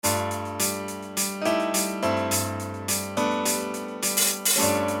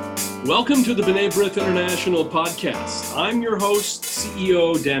Welcome to the B'nai B'rith International podcast. I'm your host,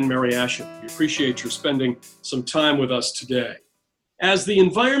 CEO Dan Mariaschin. We appreciate your spending some time with us today. As the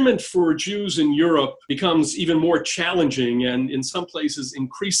environment for Jews in Europe becomes even more challenging and in some places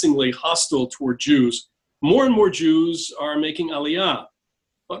increasingly hostile toward Jews, more and more Jews are making Aliyah.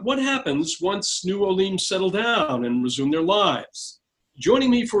 But what happens once new Olim settle down and resume their lives?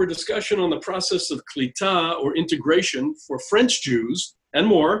 Joining me for a discussion on the process of Qualita or integration for French Jews and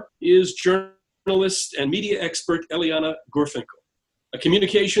more is journalist and media expert Eliana Gurfinkiel, a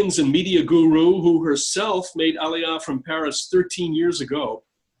communications and media guru who herself made Aliyah from Paris 13 years ago.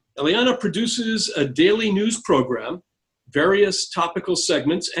 Eliana produces a daily news program, various topical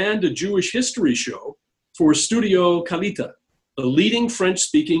segments, and a Jewish history show for Studio Qualita, the leading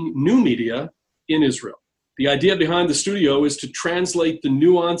French-speaking new media in Israel. The idea behind the studio is to translate the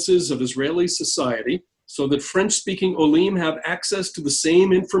nuances of Israeli society so that French-speaking Olim have access to the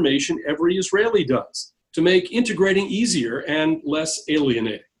same information every Israeli does, to make integrating easier and less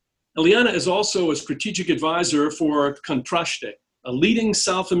alienating. Eliana is also a strategic advisor for Contraste, a leading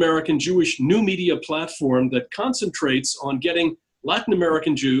South American Jewish new media platform that concentrates on getting Latin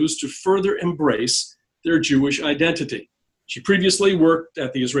American Jews to further embrace their Jewish identity. She previously worked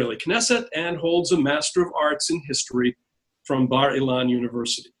at the Israeli Knesset and holds a Master of Arts in History from Bar Ilan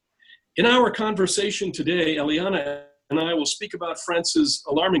University. In our conversation today, Eliana and I will speak about France's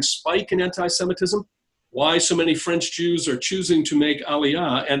alarming spike in anti-Semitism, why so many French Jews are choosing to make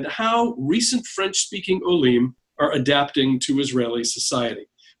Aliyah, and how recent French-speaking Olim are adapting to Israeli society.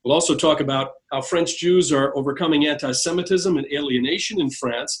 We'll also talk about how French Jews are overcoming anti-Semitism and alienation in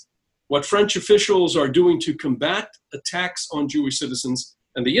France, what French officials are doing to combat attacks on Jewish citizens,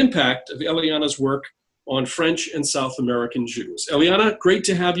 and the impact of Eliana's work on French and South American Jews. Eliana, great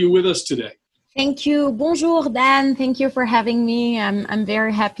to have you with us today. Thank you. Bonjour, Dan. Thank you for having me. I'm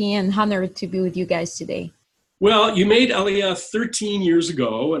very happy and honored to be with you guys today. Well, you made Aliyah 13 years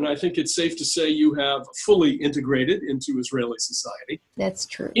ago, and I think it's safe to say you have fully integrated into Israeli society. That's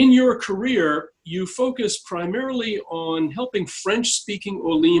true. In your career, you focus primarily on helping French-speaking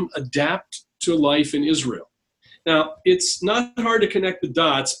Olim adapt to life in Israel. Now, it's not hard to connect the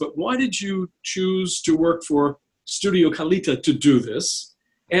dots, but why did you choose to work for Studio Qualita to do this?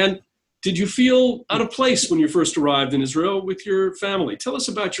 And did you feel out of place when you first arrived in Israel with your family? Tell us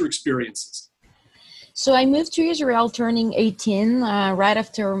about your experiences. So I moved to Israel turning 18 right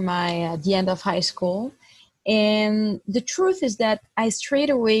after the end of high school. And the truth is that I straight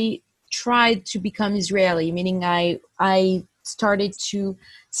away tried to become Israeli, meaning I started to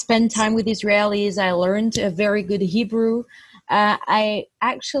spend time with Israelis. I learned a very good Hebrew. I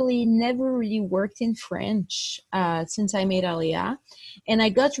actually never really worked in French since I made Aliyah. And I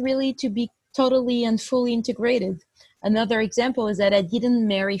got really to be totally and fully integrated. Another example is that I didn't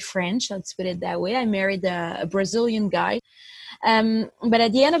marry French, let's put it that way. I married a Brazilian guy. But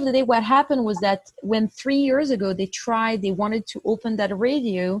at the end of the day, what happened was that when 3 years ago they wanted to open that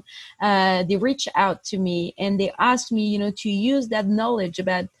radio, they reached out to me and they asked me, to use that knowledge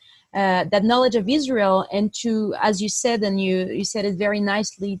about that knowledge of Israel and to, as you said, and you said it very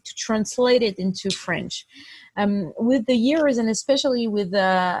nicely, to translate it into French. With the years, and especially with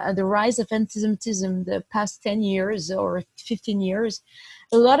the rise of anti-Semitism the past 10 years or 15 years,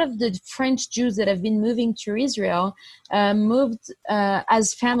 a lot of the French Jews that have been moving to Israel moved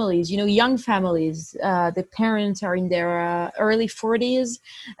as families, young families. The parents are in their early 40s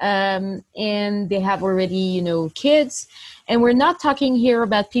and they have already, kids. And we're not talking here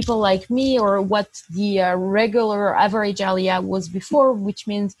about people like me or what the regular average Aliyah was before, which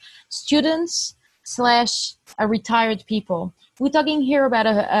means students / retired people. We're talking here about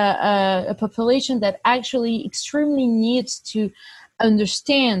a population that actually extremely needs to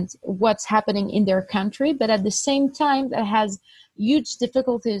understand what's happening in their country, but at the same time that has huge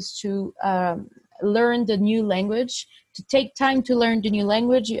difficulties to learn the new language, to take time to learn the new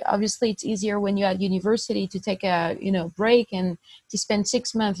language. Obviously, it's easier when you're at university to take a break and to spend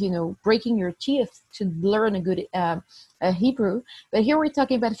 6 months, breaking your teeth to learn a good Hebrew. But here we're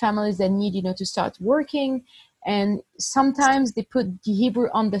talking about families that need, to start working, and sometimes they put the Hebrew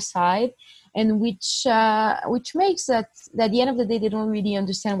on the side, and which makes that at the end of the day they don't really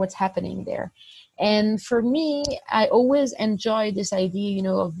understand what's happening there. And for me, I always enjoy this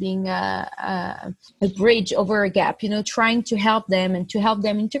idea, of being a bridge over a gap, trying to help them and to help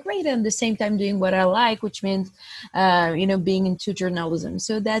them integrate and at the same time doing what I like, which means, being into journalism.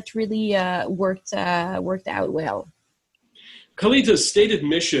 So that really worked out well. Qualita's stated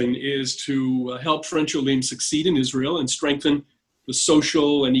mission is to help French Olim succeed in Israel and strengthen the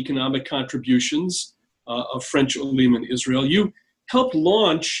social and economic contributions of French Olim in Israel. You helped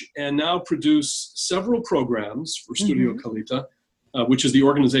launch and now produce several programs for Studio Qualita, which is the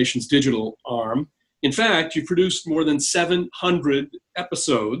organization's digital arm. In fact, you produced more than 700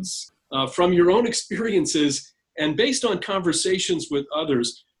 episodes from your own experiences and based on conversations with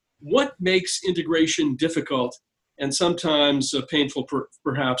others. What makes integration difficult and sometimes painful,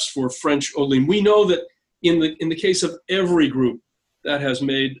 perhaps, for French Olim? We know that in the case of every group that has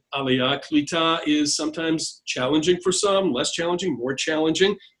made Aliyah, Qualita is sometimes challenging for some, less challenging, more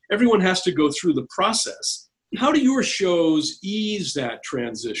challenging. Everyone has to go through the process. How do your shows ease that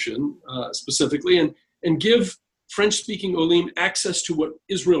transition specifically and give French-speaking Olim access to what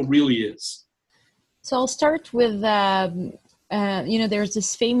Israel really is? So I'll start with, there's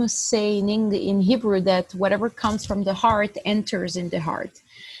this famous saying in Hebrew that whatever comes from the heart enters in the heart.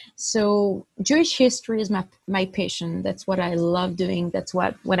 So Jewish history is my passion. That's what I love doing. That's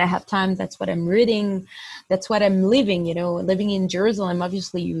what, when I have time, that's what I'm reading. That's what I'm living, living in Jerusalem.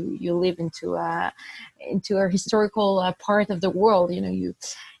 Obviously you live into a historical part of the world,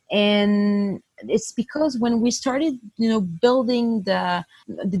 and it's because when we started, building the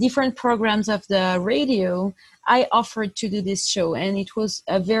different programs of the radio, I offered to do this show and it was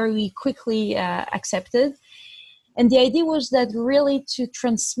very quickly accepted. And the idea was that really to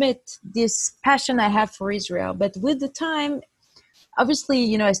transmit this passion I have for Israel. But with the time,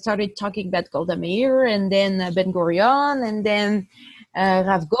 obviously, I started talking about Golda Meir and then Ben Gurion and then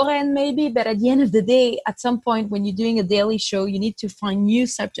Rav Goren maybe. But at the end of the day, at some point when you're doing a daily show, you need to find new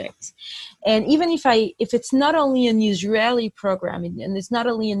subjects. And even if it's not only an Israeli program and it's not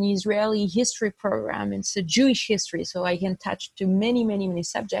only an Israeli history program, it's a Jewish history. So I can touch to many, many, many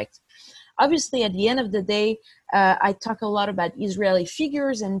subjects. Obviously, at the end of the day, I talk a lot about Israeli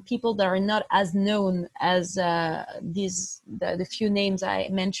figures and people that are not as known as the few names I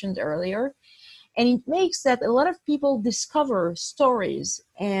mentioned earlier. And it makes that a lot of people discover stories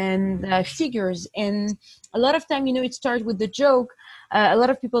and figures. And a lot of time, it starts with the joke. A lot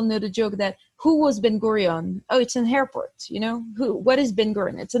of people know the joke that who was Ben Gurion? Oh, it's an airport. What is Ben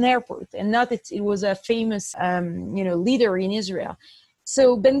Gurion? It's an airport, and not it was a famous leader in Israel.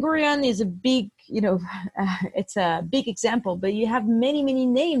 So Ben Gurion is a big, it's a big example, but you have many, many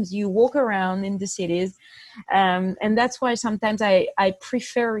names. You walk around in the cities. And that's why sometimes I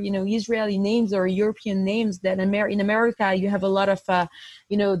prefer, Israeli names or European names than in America. You have a lot of,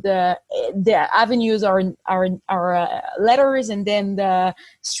 the avenues are letters and then the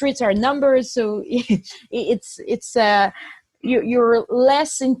streets are numbers. So you're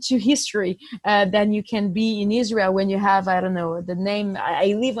less into history than you can be in Israel when you have, I don't know, the name.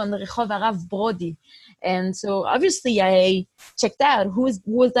 I live on the Rehov Arav Brody. And so obviously I checked out who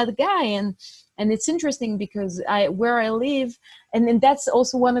was that guy. And it's interesting because where I live, and that's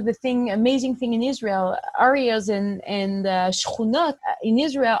also one of the amazing thing in Israel, areas and shchunot in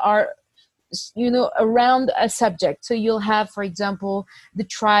Israel are, around a subject. So you'll have, for example, the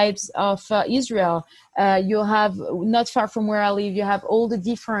tribes of Israel. You'll have, not far from where I live, you have all the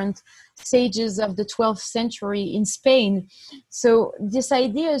different sages of the 12th century in Spain. So this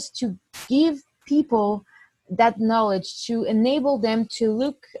idea is to give people that knowledge, to enable them to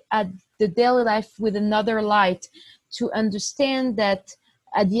look at the daily life with another light, to understand that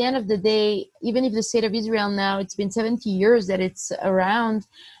at the end of the day, even if the state of Israel now, it's been 70 years that it's around,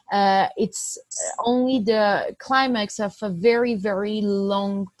 it's only the climax of a very, very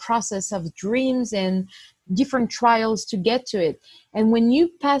long process of dreams and different trials to get to it. And when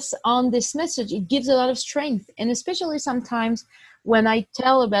you pass on this message, it gives a lot of strength. And especially sometimes when I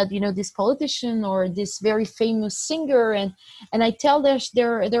tell about, this politician or this very famous singer and I tell their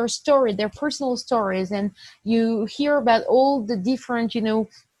story, their personal stories, and you hear about all the different,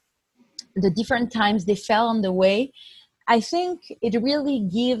 the different times they fell on the way, I think it really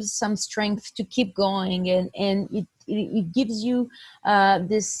gives some strength to keep going, and it gives you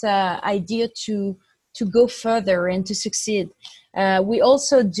this idea to go further and to succeed. We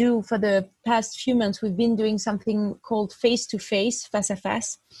also do, for the past few months, we've been doing something called face-to-face,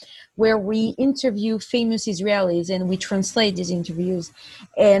 face-à-face, where we interview famous Israelis and we translate these interviews.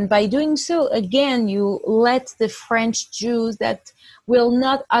 And by doing so, again, you let the French Jews that will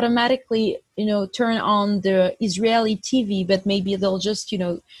not automatically, turn on the Israeli TV, but maybe they'll just,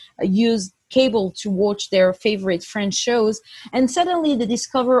 use cable to watch their favorite French shows. And suddenly they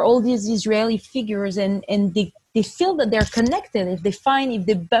discover all these Israeli figures and they feel that they're connected. If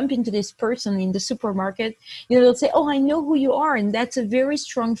they bump into this person in the supermarket, they'll say, oh, I know who you are. And that's a very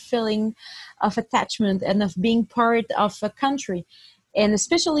strong feeling of attachment and of being part of a country. And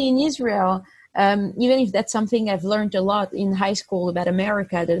especially in Israel, even if that's something I've learned a lot in high school about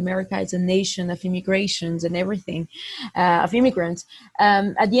America, that America is a nation of immigrations and everything, of immigrants.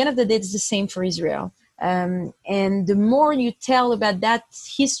 At the end of the day, it's the same for Israel. And the more you tell about that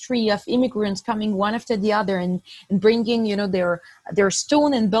history of immigrants coming one after the other and bringing, their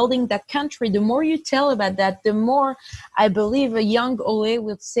stone and building that country, the more you tell about that, the more I believe a young Ole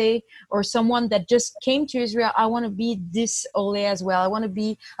will say, or someone that just came to Israel, I want to be this Ole as well. I want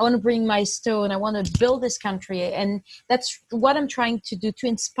to bring my stone. I want to build this country. And that's what I'm trying to do, to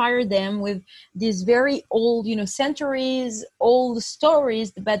inspire them with these very old, centuries old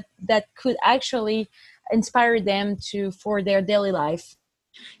stories, but that could actually inspire them for their daily life.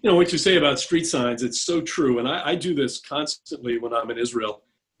 What you say about street signs, it's so true. And I do this constantly when I'm in Israel,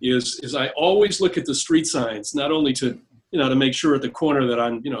 is I always look at the street signs, not only to make sure at the corner that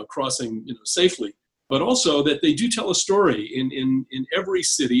I'm, crossing, safely, but also that they do tell a story in every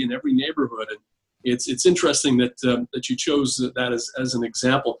city, in every neighborhood. And it's interesting that you chose that as an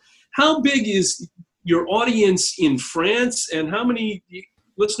example. How big is your audience in France, and how many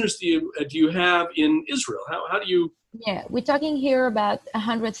listeners do you have in Israel? How do you? Yeah, we're talking here about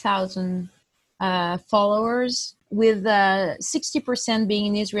 100,000 followers, with 60% being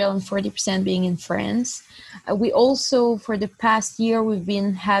in Israel and 40% being in France. We also, for the past year, we've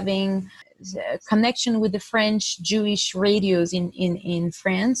been having a connection with the French Jewish radios in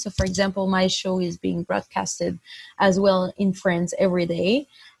France. So, for example, my show is being broadcasted as well in France every day.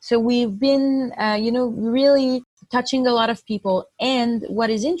 So we've been, really touching a lot of people. And what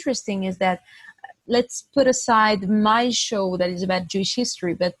is interesting is that, let's put aside my show that is about Jewish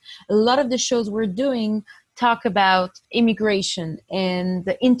history, but a lot of the shows we're doing talk about immigration and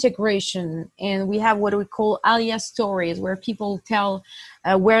the integration. And we have what we call Aliyah stories, where people tell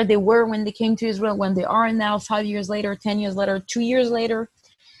where they were when they came to Israel, when they are now, 5 years later, 10 years later, 2 years later.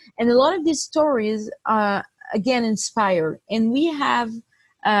 And a lot of these stories, again, inspire. And we have,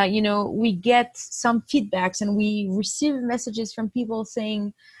 we get some feedbacks, and we receive messages from people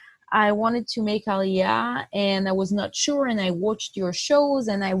saying, I wanted to make Aliyah and I was not sure, and I watched your shows,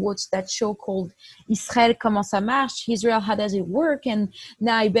 and I watched that show called Israel Comment ça marche, Israel, how does it work? And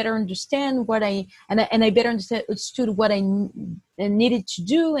now I better understand I better understood what I needed to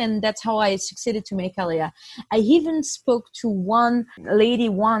do, and that's how I succeeded to make Aliyah. I even spoke to one lady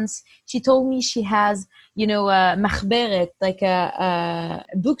once. She told me she has, a machberet, like a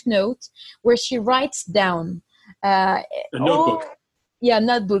book note, where she writes down A notebook.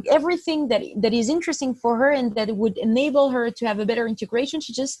 Notebook, everything that is interesting for her and that would enable her to have a better integration.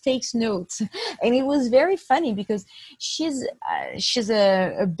 She just takes notes. And it was very funny because she's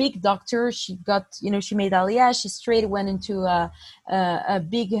a big doctor. She got, she made Aliyah. She straight went into a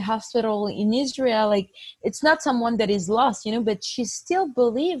big hospital in Israel. Like, it's not someone that is lost, but she still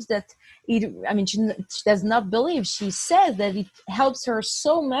believes that she does not believe. She says that it helps her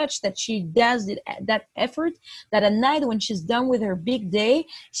so much that she does that effort, that at night when she's done with her big day,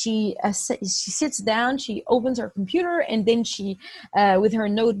 she sits down, she opens her computer, and then she, with her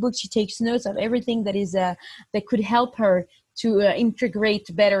notebook, she takes notes of everything that is that could help her to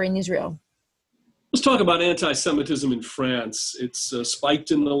integrate better in Israel. Let's talk about anti-Semitism in France. It's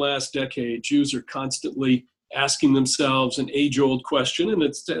spiked in the last decade. Jews are constantly asking themselves an age-old question, and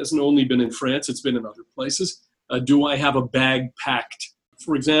it hasn't only been in France, it's been in other places. Do I have a bag packed?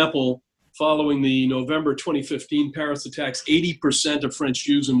 For example, following the November 2015 Paris attacks, 80% of French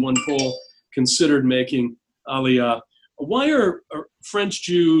Jews in one poll considered making Aliyah. Why are French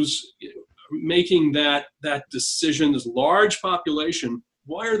Jews making that decision, this large population?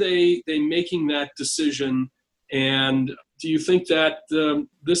 Why are they making that decision? And do you think that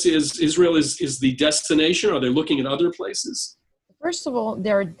Israel is the destination? Are they looking at other places? First of all,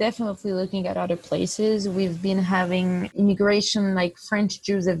 they're definitely looking at other places. We've been having immigration, like French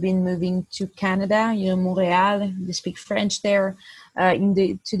Jews have been moving to Canada, Montreal, they speak French there,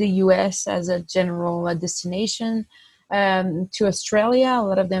 to the US as a general destination, to Australia. A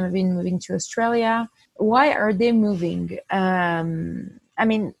lot of them have been moving to Australia. Why are they moving?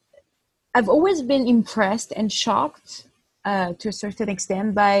 I've always been impressed and shocked to a certain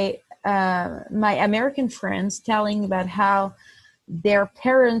extent by my American friends telling about how their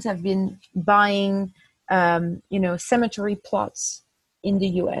parents have been buying, cemetery plots in the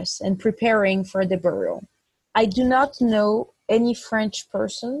US and preparing for the burial. I do not know any French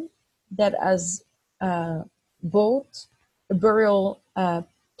person that has bought a burial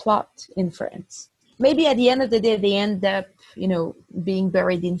plot in France. Maybe at the end of the day, they end up, being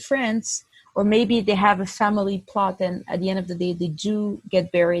buried in France, or maybe they have a family plot and at the end of the day, they do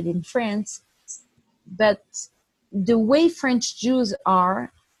get buried in France. But the way French Jews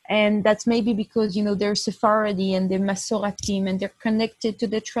are, And that's maybe because, they're Sephardi and they're Masoratim and they're connected to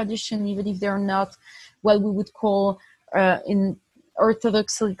the tradition, even if they're not what we would call in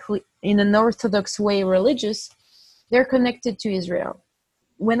an Orthodox way religious. They're connected to Israel.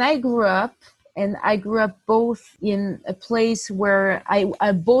 When I grew up, and I grew up both in a place where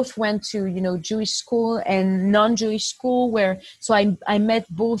I both went to, Jewish school and non-Jewish school, so I met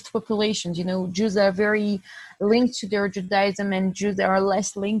both populations. Jews are very linked to their Judaism and Jews that are less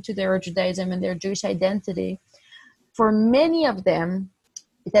linked to their Judaism and their Jewish identity. For many of them,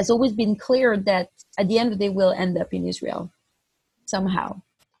 it has always been clear that at the end of the day, we'll end up in Israel somehow.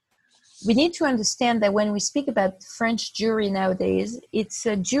 We need to understand that when we speak about French Jewry nowadays, it's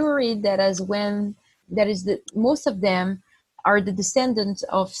a Jewry most of them are the descendants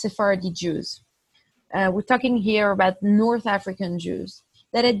of Sephardi Jews. We're talking here about North African Jews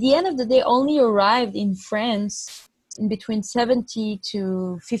that at the end of the day only arrived in France in between 70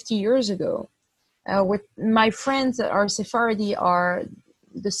 to 50 years ago. With my friends that are Sephardi are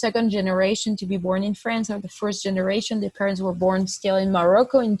the second generation to be born in France, or the first generation. Their parents were born still in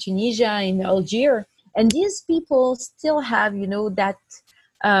Morocco, in Tunisia, in Algeria. And these people still have, that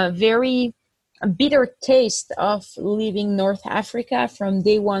very bitter taste of leaving North Africa from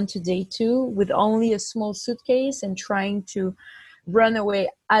day one to day two with only a small suitcase and trying to run away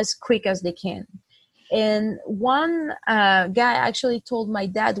as quick as they can. And one guy actually told my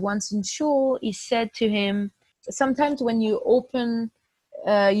dad once in shul, he said to him, sometimes when you open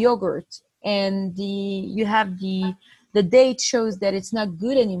yogurt and you have the date shows that it's not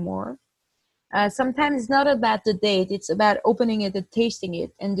good anymore, sometimes it's not about the date, it's about opening it and tasting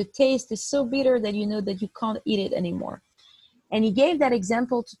it, and the taste is so bitter that you know that you can't eat it anymore. And he gave that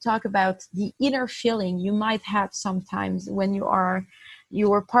example to talk about the inner feeling you might have sometimes when you are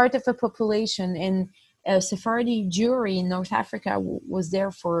part of a population. And Sephardi Jewry in North Africa was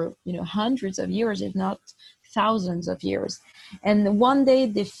there for hundreds of years, if not thousands of years. And one day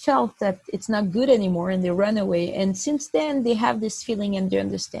they felt that it's not good anymore and they run away. And since then they have this feeling and they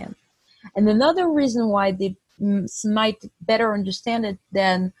understand. And another reason why they might better understand it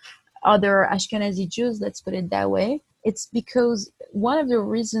than other Ashkenazi Jews, let's put it that way, it's because one of the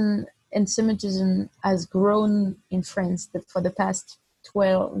reasons anti-Semitism has grown in France for the past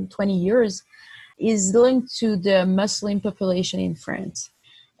 20 years is linked to the Muslim population in France.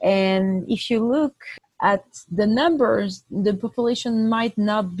 And if you look at the numbers, the population might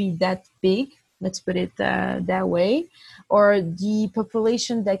not be that big, let's put it that way, or the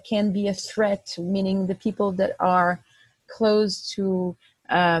population that can be a threat, meaning the people that are close to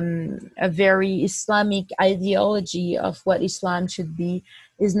a very Islamic ideology of what Islam should be,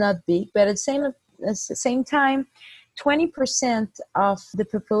 is not big. But at the same time, 20% of the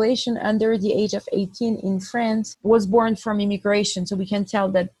population under the age of 18 in France was born from immigration. So we can tell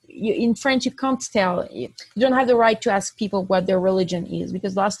that in French, you can't tell. You don't have the right to ask people what their religion is,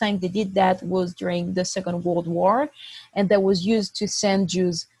 because last time they did that was during the Second World War, and that was used to send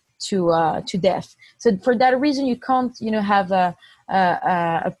Jews to death. So for that reason, you can't, have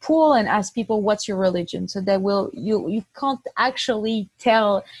a pool and ask people what's your religion. So that you can't actually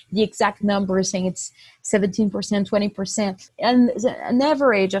tell the exact number, saying it's 17%, 20%, and an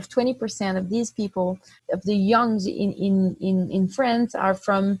average of 20% of these people, of the youngs in France, are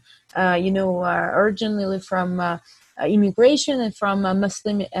from originally from immigration and from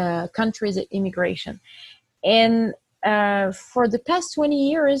Muslim countries immigration. And for the past 20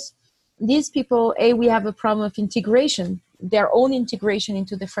 years, these people, we have a problem of integration, their own integration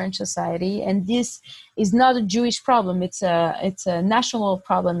into the French society. And this is not a Jewish problem. It's a national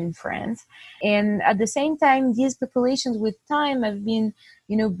problem in France. And at the same time, these populations with time have been,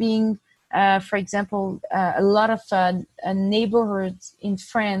 being, for example, a lot of neighborhoods in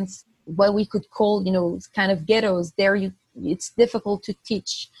France, what we could call, kind of ghettos. There, it's difficult to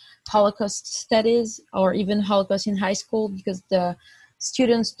teach Holocaust studies or even Holocaust in high school, because the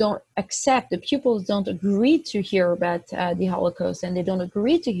students the pupils don't agree to hear about the Holocaust, and they don't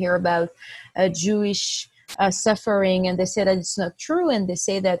agree to hear about Jewish suffering, and they say that it's not true, and they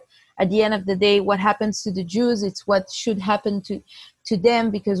say that at the end of the day, what happens to the Jews, it's what should happen to them,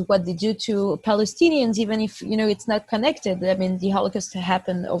 because what they do to Palestinians, even if, it's not connected. I mean, the Holocaust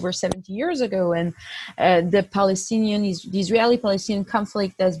happened over 70 years ago, and the Israeli-Palestinian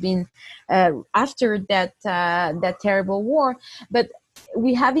conflict has been after that terrible war. But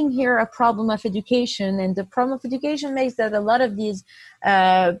we're having here a problem of education, and the problem of education makes that a lot of these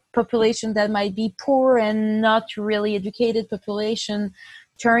population that might be poor and not really educated population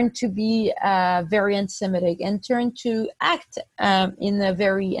turn to be very anti-Semitic and turn to act in a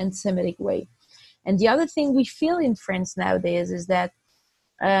very anti-Semitic way. And the other thing we feel in France nowadays is that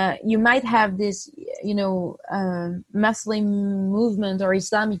you might have this, Muslim movement or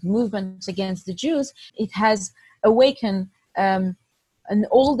Islamic movement against the Jews. It has awakened an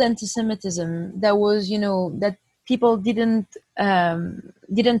old anti-Semitism that was, that people didn't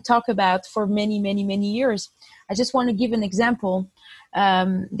talk about for many, many, many years. I just want to give an example.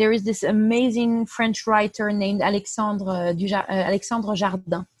 There is this amazing French writer named Alexandre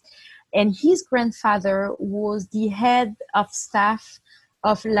Jardin, and his grandfather was the head of staff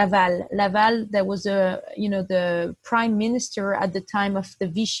of Laval. Laval, that was the prime minister at the time of the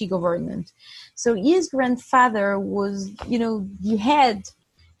Vichy government. So his grandfather was, the head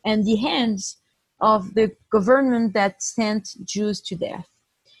and the hands of the government that sent Jews to death.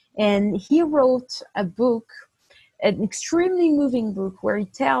 And he wrote a book, an extremely moving book, where he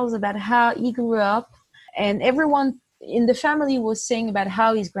tells about how he grew up, and everyone in the family was saying about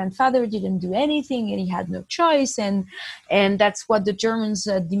how his grandfather didn't do anything and he had no choice, and that's what the Germans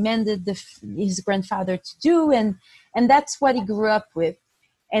demanded his grandfather to do, and that's what he grew up with.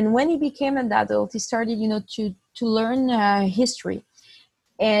 And when he became an adult, he started, to learn history,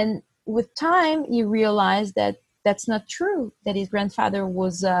 and with time he realized that that's not true, that his grandfather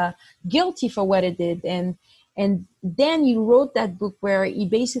was guilty for what he did, and then he wrote that book where he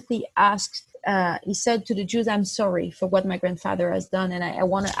basically asked. He said to the Jews, "I'm sorry for what my grandfather has done, and I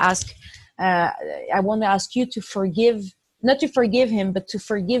want to ask you to forgive, not to forgive him, but to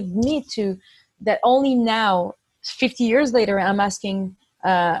forgive me too. That only now, 50 years later, I'm asking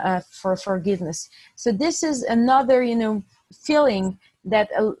for forgiveness." So this is another, feeling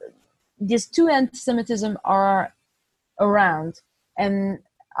that these two anti-Semitism are around and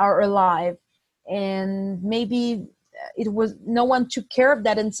are alive, and maybe it was no one took care of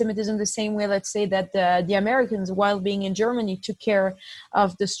that anti-Semitism the same way, let's say, that the Americans, while being in Germany, took care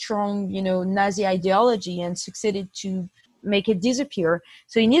of the strong, Nazi ideology and succeeded to make it disappear.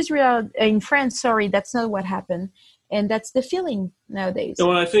 So in France, that's not what happened, and that's the feeling nowadays.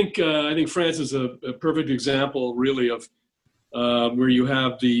 No, I think France is a perfect example, really, of where you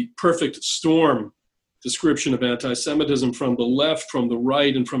have the perfect storm description of anti-Semitism from the left, from the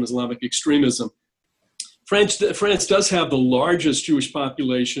right, and from Islamic extremism. France does have the largest Jewish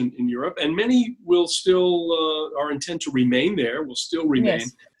population in Europe, and many will still are intent to remain there, will still remain.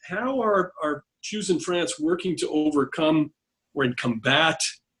 Yes. How are Jews in France working to overcome or combat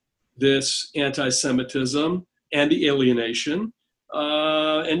this anti-Semitism and the alienation?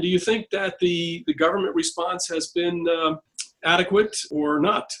 And do you think that the government response has been adequate or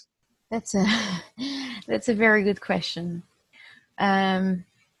not? That's a very good question.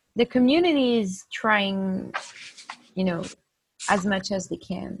 The community is trying, as much as they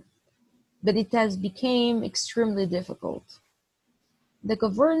can, but it has become extremely difficult. The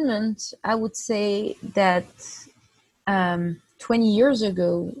government, I would say that 20 years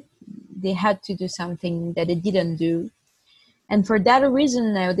ago, they had to do something that they didn't do. And for that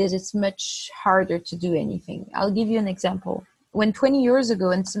reason, nowadays, it's much harder to do anything. I'll give you an example. When 20 years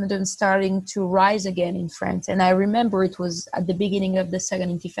ago, anti-Semitism starting to rise again in France, and I remember it was at the beginning of the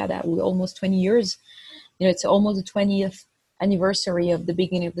Second Intifada, almost 20 years, it's almost the 20th anniversary of the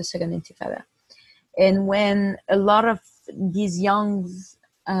beginning of the Second Intifada. And when a lot of these youngs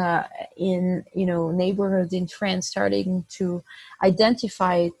in, neighborhoods in France starting to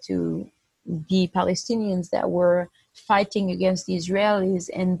identify to the Palestinians that were fighting against the Israelis,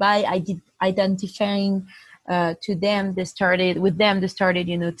 and by identifying to them, they started,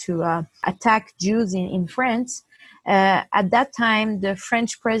 to attack Jews in France. At that time, the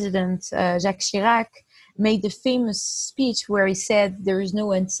French president, Jacques Chirac, made the famous speech where he said, "There is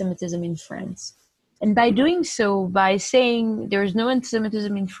no anti-Semitism in France." And by doing so, by saying there is no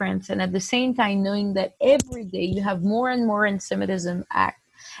anti-Semitism in France, and at the same time knowing that every day you have more and more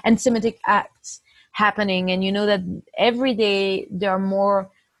anti-Semitic acts happening, and that every day there are more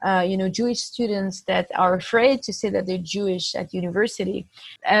Jewish students that are afraid to say that they're Jewish at university.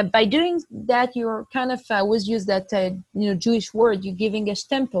 By doing that, you're kind of always use that Jewish word. You're giving a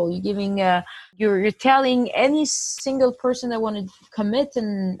stempel. You're giving you're telling any single person that want to commit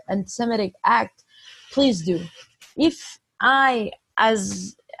an anti-Semitic act, please do. If I,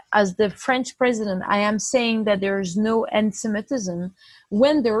 as the French president, I am saying that there is no anti-Semitism,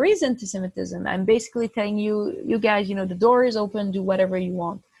 when there is anti-Semitism, I'm basically telling you guys, the door is open, do whatever you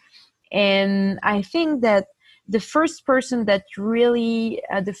want. And I think that the first person that really,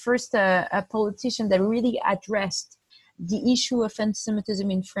 a politician that really addressed the issue of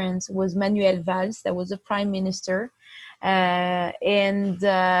anti-Semitism in France was Manuel Valls, that was the prime minister. And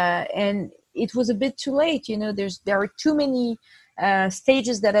it was a bit too late, there are too many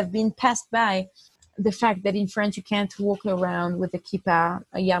stages that have been passed by. the fact that in France you can't walk around with a kippah,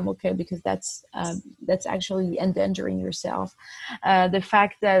 a yarmulke, because that's actually endangering yourself. The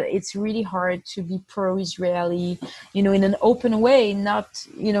fact that it's really hard to be pro-Israeli, in an open way. Not,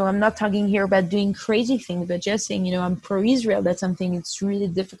 I'm not talking here about doing crazy things, but just saying, I'm pro-Israel. That's something it's really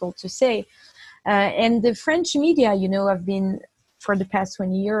difficult to say. And the French media, have been, for the past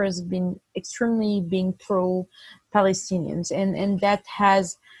 20 years, been extremely being pro-Palestinians, and that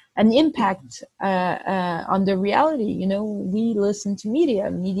has an impact on the reality. We listen to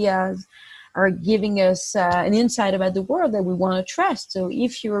media are giving us an insight about the world that we want to trust. So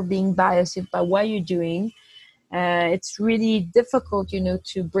if you're being biased by what you're doing, it's really difficult,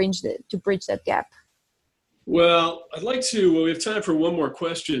 to bridge that gap. Well, we have time for one more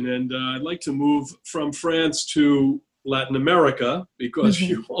question, and I'd like to move from France to Latin America, because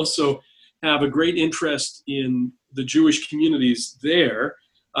you also have a great interest in the Jewish communities there.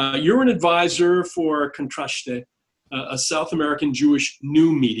 You're an advisor for Contraste, a South American Jewish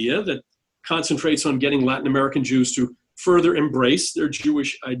new media that concentrates on getting Latin American Jews to further embrace their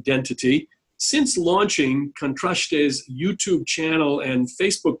Jewish identity. Since launching, Contraste's YouTube channel and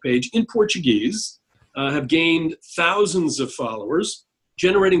Facebook page in Portuguese have gained thousands of followers,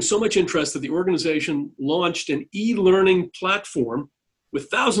 generating so much interest that the organization launched an e-learning platform with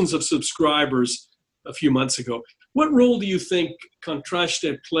thousands of subscribers a few months ago. What role do you think Contraste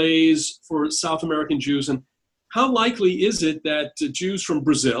plays for South American Jews, and how likely is it that Jews from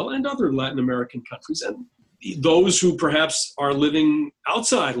Brazil and other Latin American countries, and those who perhaps are living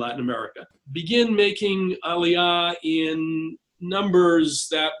outside Latin America, begin making Aliyah in numbers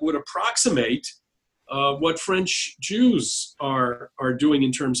that would approximate what French Jews are doing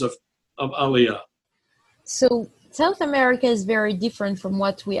in terms of Aliyah? So South America is very different from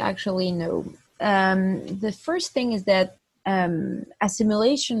what we actually know. The first thing is that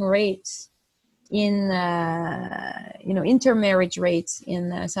assimilation rates in, intermarriage rates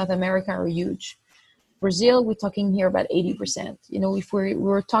in South America are huge. Brazil, we're talking here about 80%. If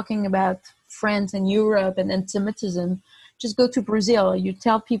we're talking about France and Europe and anti-Semitism, just go to Brazil. You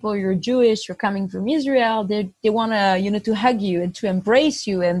tell people you're Jewish, you're coming from Israel. They want to, to hug you and to embrace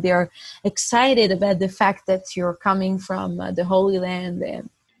you, and they're excited about the fact that you're coming from the Holy Land. And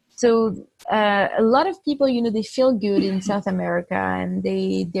so a lot of people, they feel good in South America, and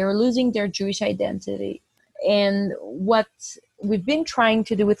they're losing their Jewish identity. And what we've been trying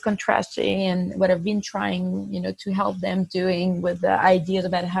to do with Contraste, and what I've been trying, to help them doing with the ideas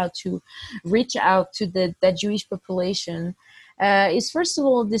about how to reach out to that Jewish population, is first of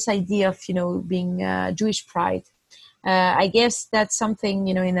all this idea of, being Jewish pride. I guess that's something,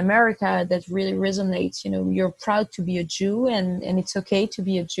 in America that really resonates. You're proud to be a Jew, and it's okay to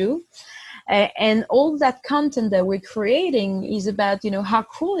be a Jew. And all that content that we're creating is about, how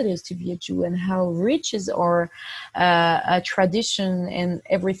cool it is to be a Jew, and how rich is our tradition and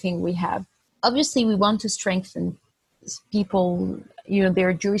everything we have. Obviously, we want to strengthen people,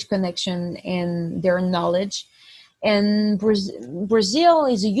 their Jewish connection and their knowledge. And Brazil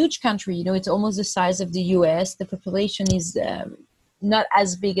is a huge country. It's almost the size of the US. The population is not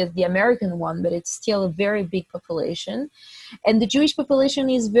as big as the American one, but it's still a very big population. And the Jewish population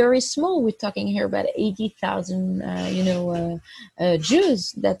is very small. We're talking here about 80,000,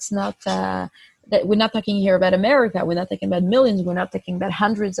 Jews. That's not, that we're not talking here about America. We're not talking about millions. We're not talking about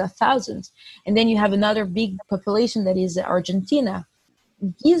hundreds of thousands. And then you have another big population that is Argentina.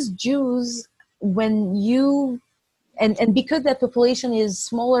 These Jews, when you and because that population is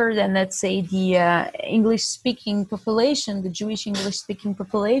smaller than, let's say, the English-speaking population, the Jewish English-speaking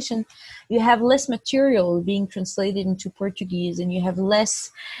population, you have less material being translated into Portuguese, and you have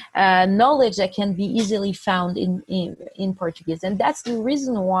less knowledge that can be easily found in Portuguese. And that's the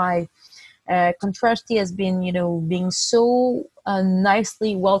reason why Contraste has been, being so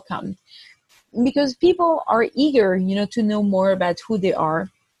nicely welcomed, because people are eager, to know more about who they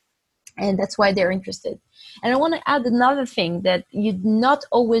are, and that's why they're interested. And I want to add another thing that you not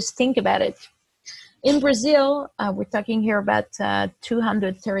always think about it. In Brazil, we're talking here about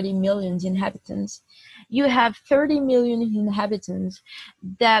 230 million inhabitants. You have 30 million inhabitants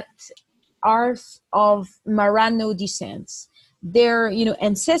that are of Marrano descent. Their,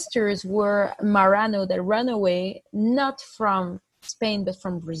 ancestors were Marrano that ran away, not from Spain, but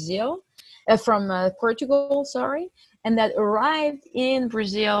from Portugal, and that arrived in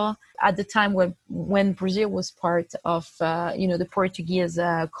Brazil at the time when Brazil was part of, the Portuguese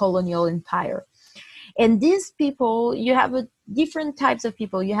colonial empire. And these people, you have different types of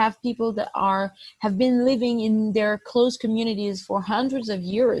people. You have people that have been living in their close communities for hundreds of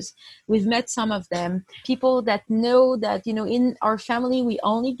years. We've met some of them. People that know that, in our family, we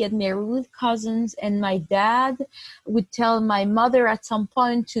only get married with cousins. And my dad would tell my mother at some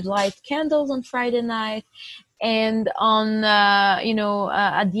point to light candles on Friday night. And on,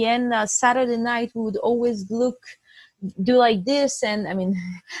 at the end, Saturday night, we would always do like this, and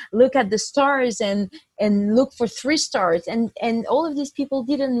look at the stars and look for 3 stars, and all of these people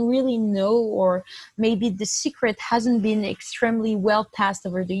didn't really know, or maybe the secret hasn't been extremely well passed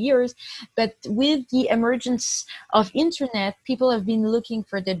over the years. But with the emergence of internet, people have been looking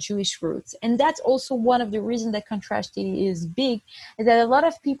for their Jewish roots, and that's also one of the reasons that Contraste is big, is that a lot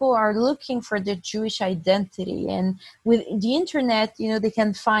of people are looking for their Jewish identity, and with the internet, they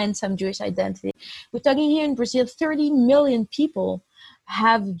can find some Jewish identity. We're talking here in Brazil, 30 million people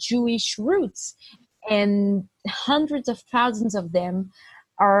have Jewish roots, and hundreds of thousands of them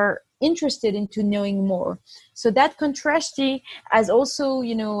are interested into knowing more. So that Contraste as also,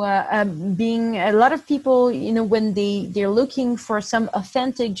 being a lot of people, when they're looking for some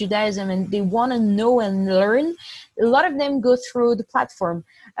authentic Judaism and they want to know and learn, a lot of them go through the platform.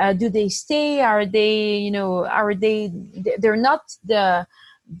 Do they stay? Are they, they're not the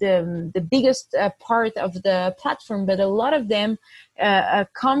biggest part of the platform, but a lot of them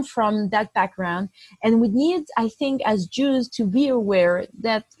come from that background. And we need, I think, as Jews, to be aware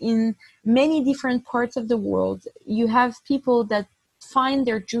that in many different parts of the world, you have people that find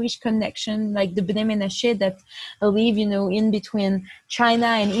their Jewish connection, like the Bnei Menashe that live, in between China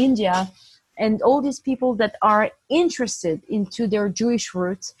and India, and all these people that are interested into their Jewish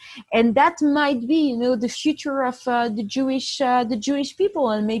roots. And that might be, the future of the Jewish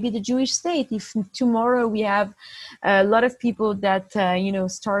people, and maybe the Jewish state. If tomorrow we have a lot of people that,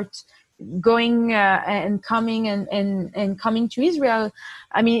 start going and coming and coming to Israel.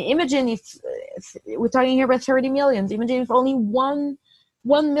 Imagine if we're talking here about 30 million. Imagine if only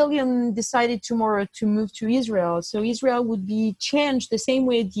 1 million decided tomorrow to move to Israel. So Israel would be changed the same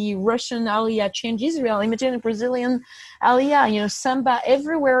way the Russian Aliyah changed Israel. Imagine a Brazilian Aliyah, samba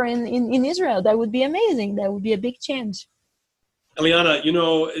everywhere in Israel. That would be amazing. That would be a big change. Eliana,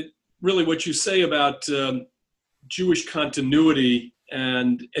 really what you say about Jewish continuity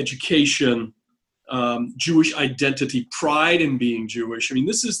and education, Jewish identity, pride in being Jewish.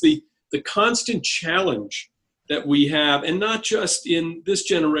 This is the constant challenge that we have, and not just in this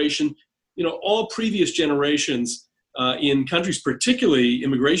generation, all previous generations in countries, particularly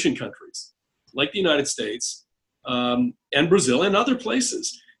immigration countries like the United States and Brazil and other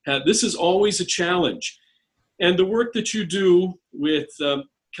places. This is always a challenge. And the work that you do with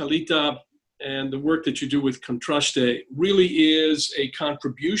Qualita and the work that you do with Contraste really is a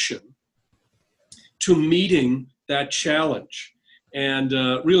contribution to meeting that challenge. And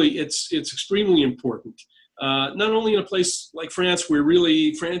really, it's extremely important. Not only in a place like France, where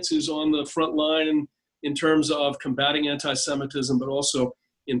really France is on the front line in terms of combating anti-Semitism, but also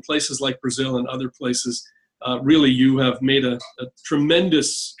in places like Brazil and other places. Really, you have made a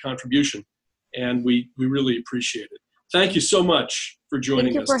tremendous contribution, and we really appreciate it. Thank you so much for joining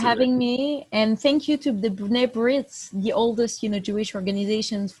us. Thank you for having me, and thank you to the Bnei Brit, the oldest Jewish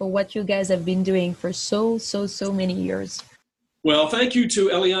organizations, for what you guys have been doing for so many years. Well, thank you to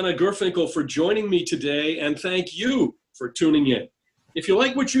Eliana Gurfinkiel for joining me today, and thank you for tuning in. If you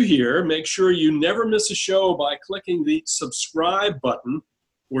like what you hear, make sure you never miss a show by clicking the subscribe button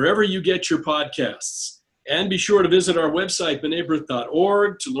wherever you get your podcasts. And be sure to visit our website,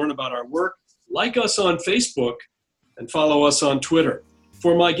 bneibrit.org, to learn about our work, like us on Facebook, and follow us on Twitter.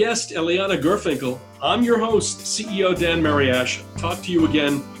 For my guest, Eliana Gurfinkiel, I'm your host, CEO Dan Mariaschin. Talk to you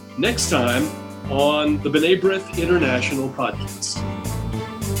again next time on the Bnei Brit International Podcast.